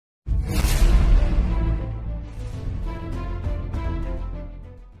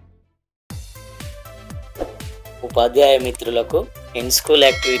ఉపాధ్యాయ మిత్రులకు in school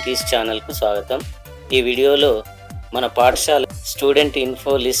activities channel కు స్వాగతం। ఈ వీడియోలో మన పాఠశాల స్టూడెంట్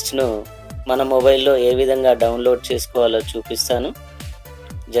ఇన్ఫో లిస్ట్ ను మన మొబైల్లో ఏ విధంగా డౌన్లోడ్ చేసుకోవాలో చూపిస్తాను।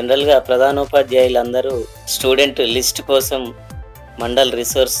 జనరల్ గా ప్రధానోపాధ్యాయులందరూ స్టూడెంట్ లిస్ట్ కోసం మండల్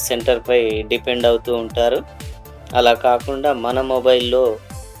రిసోర్స్ సెంటర్ పై డిపెండ్ అవుతూ ఉంటారు। అలా కాకుండా మన మొబైల్లో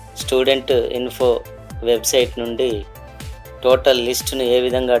స్టూడెంట్ ఇన్ఫో వెబ్సైట్ నుండి టోటల్ లిస్ట్ ను ఏ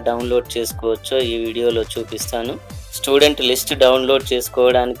విధంగా డౌన్లోడ్ చేసుకోవచ్చో ఈ వీడియోలో చూపిస్తాను। స్టూడెంట్ లిస్ట్ డౌన్లోడ్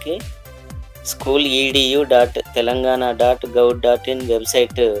చేసుకోవడానికి school.edu.telangana.gov.in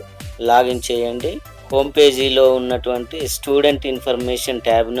వెబ్సైట్ లాగిన్ చేయండి। హోమ్ పేజీలో ఉన్నటువంటి స్టూడెంట్ ఇన్ఫర్మేషన్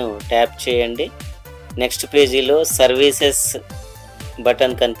ట్యాబ్ను ట్యాప్ చేయండి। నెక్స్ట్ పేజీలో సర్వీసెస్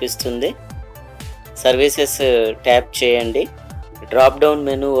బటన్ కనిపిస్తుంది, సర్వీసెస్ ట్యాప్ చేయండి। డ్రాప్ డౌన్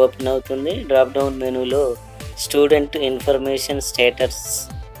మెనూ ఓపెన్ అవుతుంది। డ్రాప్ డౌన్ మెనూలో స్టూడెంట్ ఇన్ఫర్మేషన్ స్టేటస్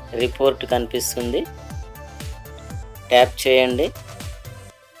రిపోర్ట్ కనిపిస్తుంది, ట్యాప్ చేయండి।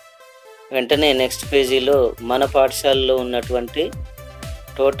 వెంటనే నెక్స్ట్ పేజీలో మన పాఠశాలలో ఉన్నటువంటి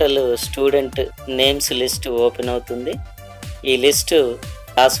total student names list open అవుతుంది। ఈ లిస్ట్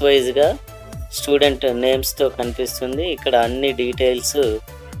క్లాస్ వైజ్గా స్టూడెంట్ నేమ్స్తో కనిపిస్తుంది। ఇక్కడ అన్ని డీటెయిల్స్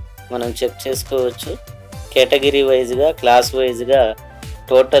మనం చెక్ చేసుకోవచ్చు। కేటగిరీ వైజ్గా, క్లాస్ వైజ్గా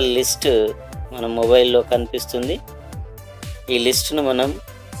టోటల్ లిస్ట్ మన మొబైల్లో కనిపిస్తుంది। ఈ లిస్టును మనం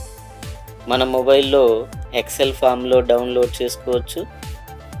మన మొబైల్లో ఎక్సెల్ ఫామ్లో డౌన్లోడ్ చేసుకోవచ్చు,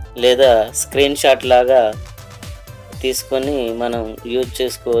 లేదా స్క్రీన్ షాట్ లాగా తీసుకొని మనం యూజ్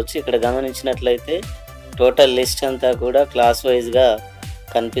చేసుకోవచ్చు। ఇక్కడ గమనించినట్లయితే టోటల్ లిస్ట్ అంతా కూడా క్లాస్ వైజ్గా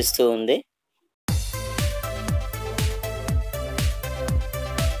కనిపిస్తూ ఉంది।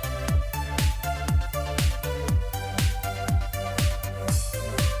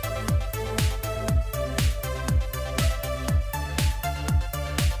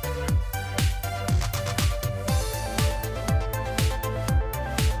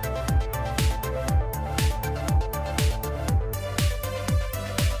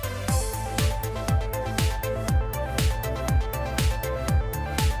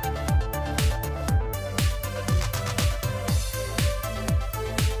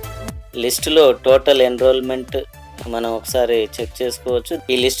 లిస్టులో టోటల్ ఎన్రోల్మెంట్ మనం ఒకసారి చెక్ చేసుకోవచ్చు।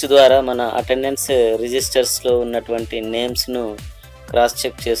 ఈ లిస్ట్ ద్వారా మన అటెండెన్స్ రిజిస్టర్స్లో ఉన్నటువంటి నేమ్స్ను క్రాస్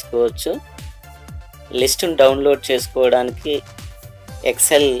చెక్ చేసుకోవచ్చు। లిస్టును డౌన్లోడ్ చేసుకోవడానికి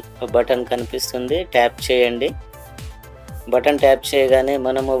ఎక్సెల్ బటన్ కనిపిస్తుంది, ట్యాప్ చేయండి। బటన్ ట్యాప్ చేయగానే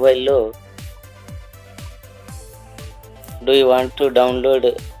మన మొబైల్లో do you want to download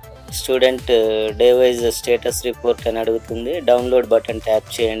student day wise status report అని అడుగుతుంది। డౌన్లోడ్ బటన్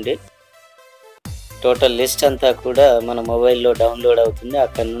ట్యాప్ చేయండి। టోటల్ లిస్ట్ అంతా కూడా మన మొబైల్లో డౌన్లోడ్ అవుతుంది।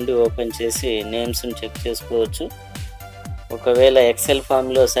 అక్కడ నుండి ఓపెన్ చేసి నేమ్స్ని చెక్ చేసుకోవచ్చు। ఒకవేళ ఎక్సెల్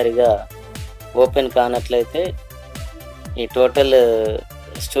ఫామ్లో సరిగా ఓపెన్ కానట్లయితే ఈ టోటల్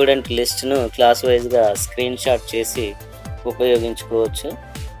స్టూడెంట్ లిస్ట్ను క్లాస్ వైజ్గా స్క్రీన్ షాట్ చేసి ఉపయోగించుకోవచ్చు।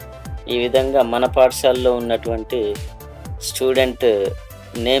 ఈ విధంగా మన పాఠశాలలో ఉన్నటువంటి స్టూడెంట్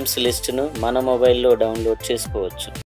నేమ్స్ లిస్టును మన మొబైల్లో డౌన్లోడ్ చేసుకోవచ్చు।